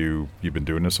 you've been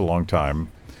doing this a long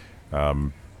time,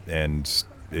 and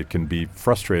it can be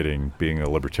frustrating being a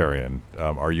libertarian.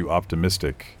 Are you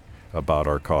optimistic about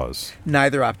our cause?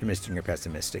 Neither optimistic nor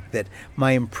pessimistic. That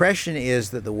my impression is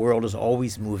that the world is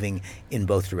always moving in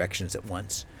both directions at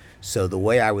once. So the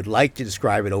way I would like to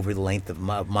describe it over the length of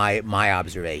my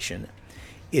observation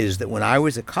is that when I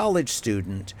was a college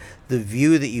student, the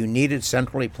view that you needed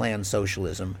centrally planned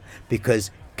socialism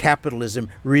because capitalism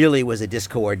really was a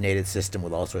discoordinated system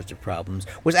with all sorts of problems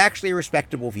was actually a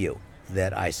respectable view.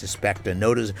 That I suspect a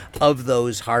notice of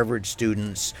those Harvard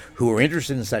students who were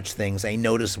interested in such things, a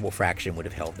noticeable fraction would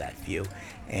have held that view,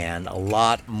 and a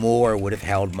lot more would have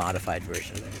held modified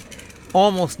versions of it.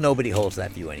 Almost nobody holds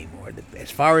that view anymore.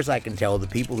 As far as I can tell, the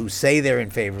people who say they're in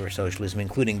favor of socialism,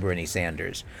 including Bernie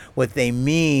Sanders, what they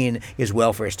mean is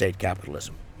welfare state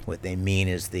capitalism. What they mean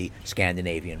is the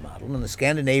Scandinavian model. And the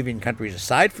Scandinavian countries,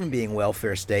 aside from being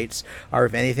welfare states, are,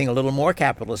 if anything, a little more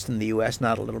capitalist than the U.S.,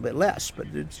 not a little bit less, but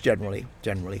it's generally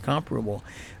comparable.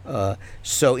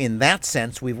 So in that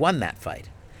sense, we've won that fight.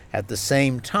 At the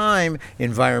same time,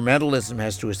 environmentalism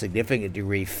has to a significant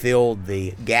degree filled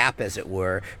the gap, as it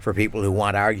were, for people who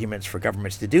want arguments for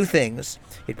governments to do things.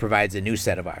 It provides a new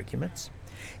set of arguments.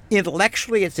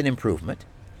 Intellectually, it's an improvement,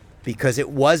 because it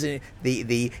was the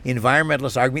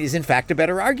environmentalist argument is in fact a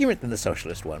better argument than the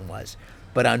socialist one was.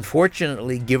 But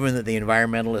unfortunately, given that the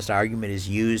environmentalist argument is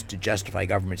used to justify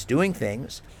governments doing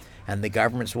things, and the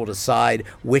governments will decide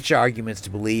which arguments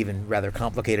to believe in rather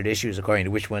complicated issues according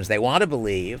to which ones they want to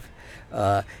believe,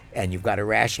 and you've got a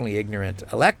rationally ignorant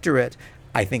electorate,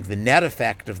 I think the net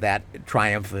effect of that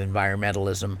triumph of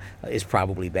environmentalism is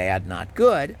probably bad, not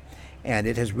good. And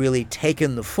it has really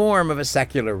taken the form of a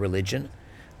secular religion,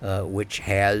 which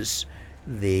has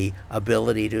the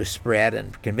ability to spread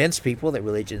and convince people that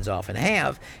religions often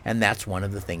have, and that's one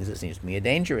of the things that seems to me a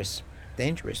dangerous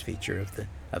feature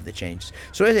of the changes.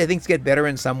 So I think it's get better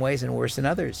in some ways and worse in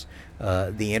others.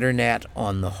 The internet,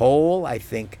 on the whole, I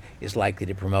think, is likely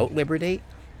to promote liberty,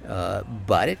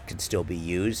 but it could still be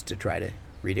used to try to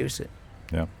reduce it.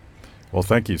 Yeah. Well,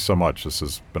 thank you so much. This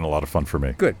has been a lot of fun for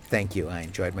me. Good. Thank you. I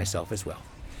enjoyed myself as well.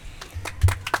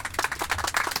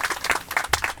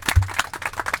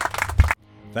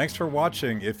 Thanks for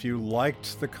watching. If you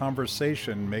liked the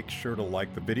conversation, make sure to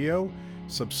like the video,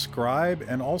 subscribe,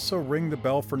 and also ring the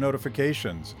bell for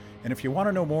notifications. And if you want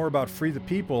to know more about Free the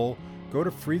People, go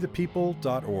to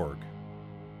freethepeople.org.